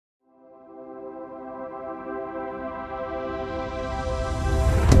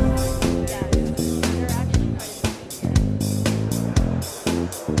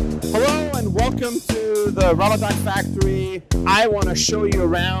the Rubber Duck Factory. I want to show you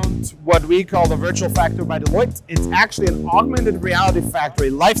around what we call the Virtual Factory by Deloitte. It's actually an augmented reality factory,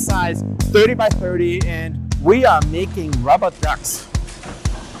 life size, 30 by 30, and we are making rubber ducks.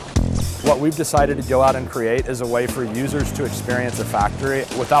 What we've decided to go out and create is a way for users to experience a factory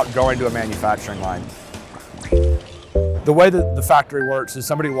without going to a manufacturing line. The way that the factory works is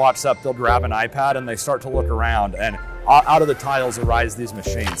somebody walks up, they'll grab an iPad and they start to look around, and out of the tiles arise these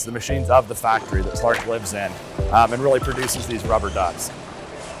machines, the machines of the factory that Clark lives in, and really produces these rubber ducks.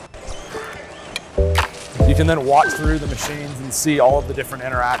 You can then walk through the machines and see all of the different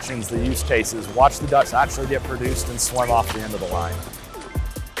interactions, the use cases, watch the ducks actually get produced and swim off the end of the line.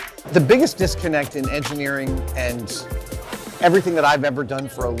 The biggest disconnect in engineering and everything that I've ever done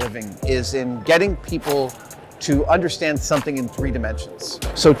for a living is in getting people to understand something in 3 dimensions.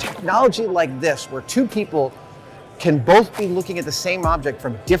 So technology like this, where 2 people can both be looking at the same object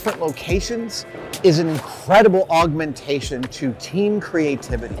from different locations, is an incredible augmentation to team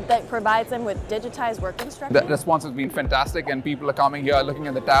creativity. That provides them with digitized work instructions. The response has been fantastic, and people are coming here looking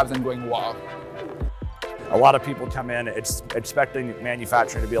at the tabs and going, wow. A lot of people come in expecting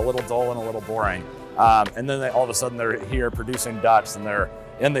manufacturing to be a little dull and a little boring. And then all of a sudden they're here producing ducks, and they're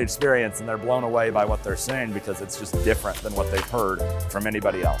in the experience and they're blown away by what they're seeing because it's just different than what they've heard from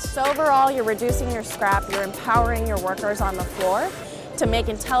anybody else. So overall, you're reducing your scrap, you're empowering your workers on the floor to make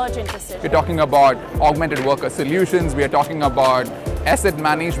intelligent decisions. We're talking about augmented worker solutions, we are talking about asset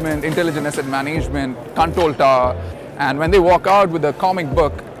management, intelligent asset management, control tower, and when they walk out with a comic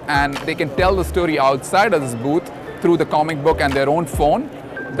book and they can tell the story outside of this booth through the comic book and their own phone,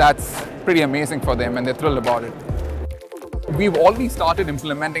 that's pretty amazing for them and they're thrilled about it. We've already started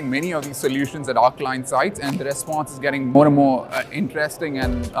implementing many of these solutions at our client sites, and the response is getting more and more interesting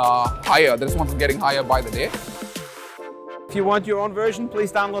and higher. The response is getting higher by the day. If you want your own version,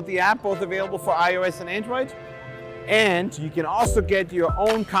 please download the app, both available for iOS and Android. And you can also get your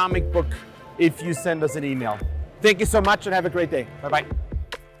own comic book if you send us an email. Thank you so much and have a great day. Bye-bye.